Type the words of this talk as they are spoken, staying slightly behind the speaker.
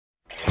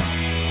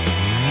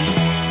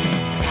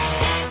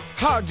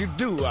how'd you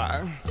do?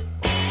 I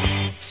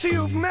see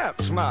you've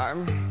met my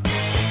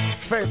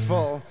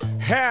faithful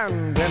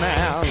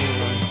handyman.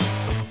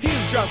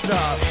 He's just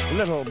a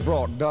little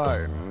brought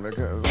down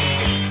because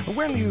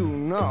when you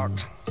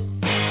knocked,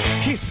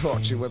 he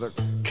thought you were the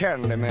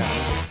candy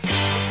man.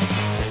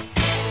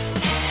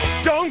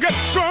 Don't get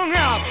strung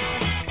up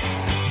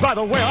by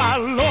the way I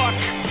look.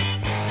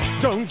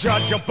 Don't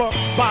judge a book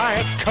by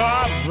its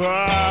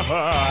cover.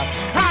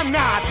 I'm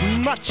not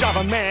much of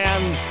a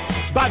man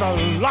by the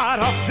light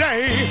of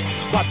day,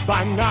 but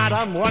by night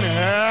I'm one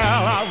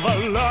hell of a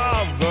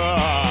lover.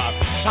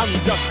 I'm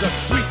just a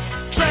sweet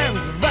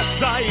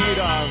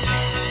transvestite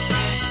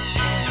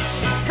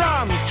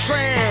from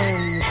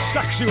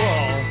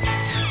transsexual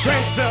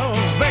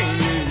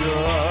Transylvania.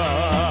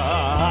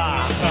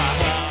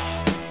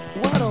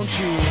 Why don't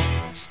you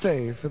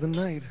stay for the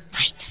night?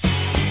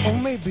 Or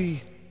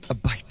maybe a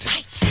bite.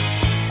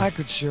 I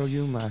could show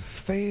you my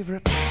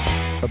favorite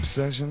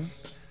obsession.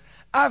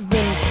 I've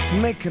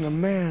been making a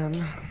man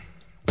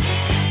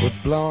with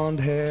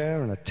blonde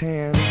hair and a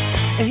tan,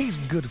 and he's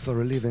good for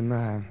relieving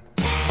my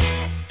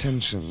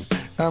tension.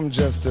 I'm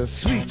just a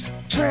sweet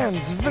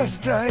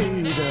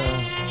transvestite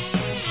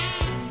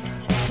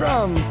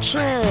from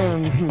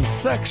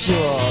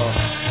transsexual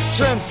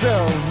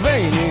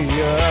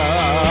Transylvania.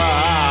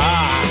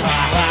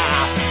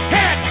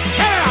 Hey,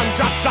 I'm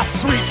just a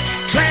sweet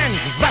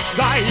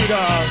transvestite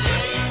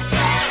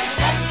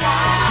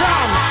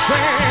from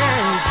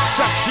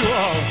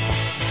transsexual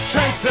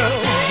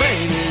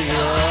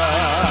Transylvania.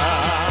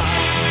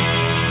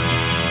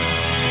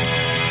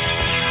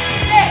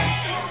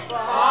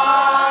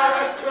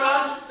 Far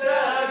across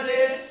the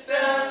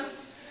distance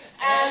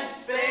and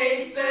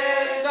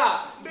spaces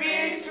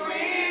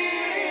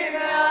between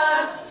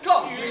us,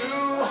 you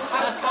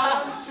have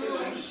come to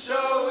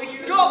show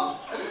you. Go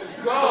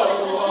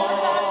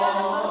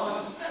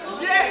on,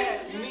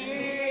 get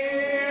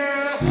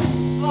near,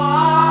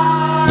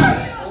 far,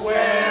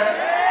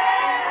 wherever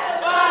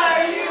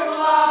you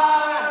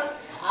are.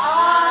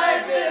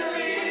 I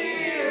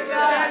believe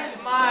that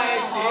my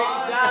dick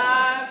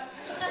does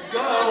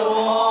go on.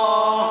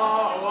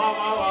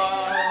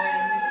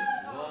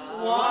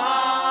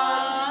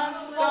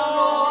 Once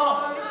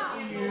more,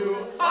 you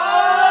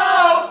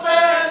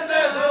open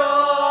the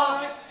door,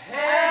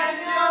 and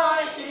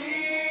you're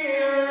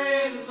here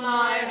in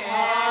my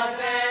house,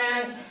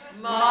 and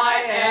my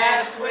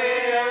ass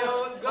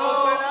will go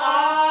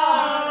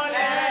on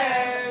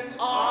and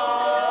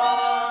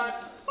on.